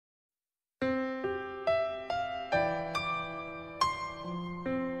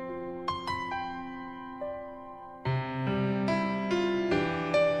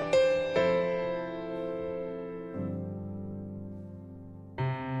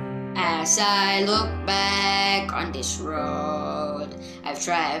As I look back on this road I've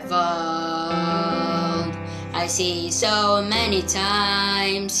traveled, I see so many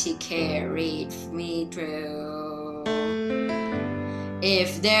times He carried me through.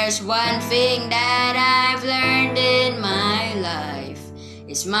 If there's one thing that I've learned in my life,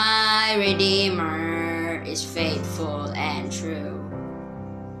 is my Redeemer is faithful and true.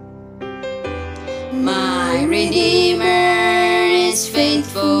 My Redeemer is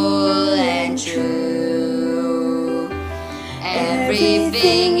faithful and true.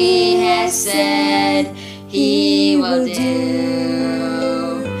 Everything He has said He will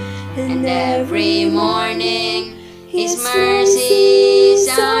do. And every morning His mercies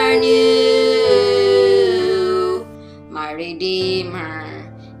are new. My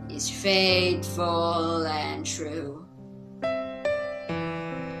Redeemer is faithful and true.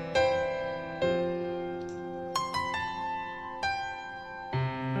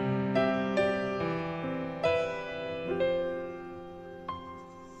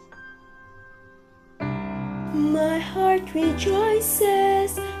 My heart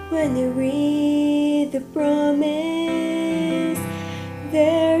rejoices when I read the promise.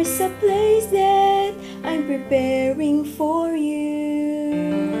 There's a place that I'm preparing for you.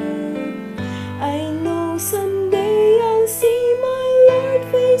 I know someday I'll see my Lord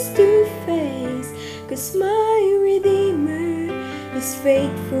face to face, 'cause my Redeemer is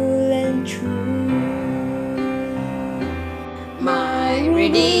faithful and true. My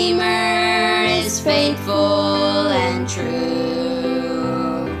Redeemer is faithful and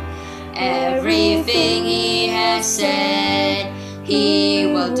true. Everything He has said He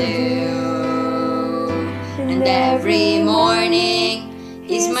will do. And every morning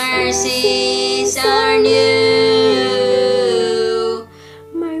His mercies are new.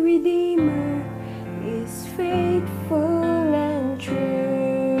 My Redeemer is faithful and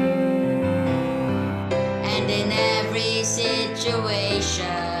true. And in every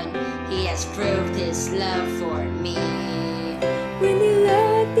situation He has proved His love for me. When He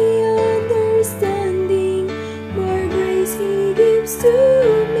lack the understanding, more grace He gives to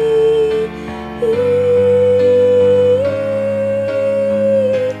me.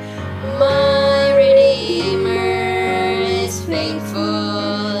 My Redeemer is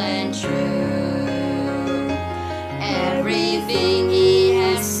faithful and true. Everything He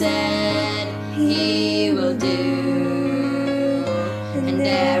has said He will do. And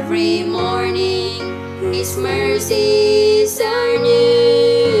every morning His mercies are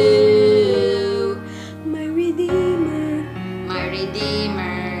new. My Redeemer, My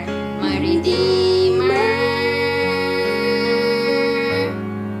Redeemer, my Redeemer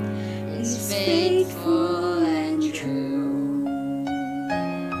is faithful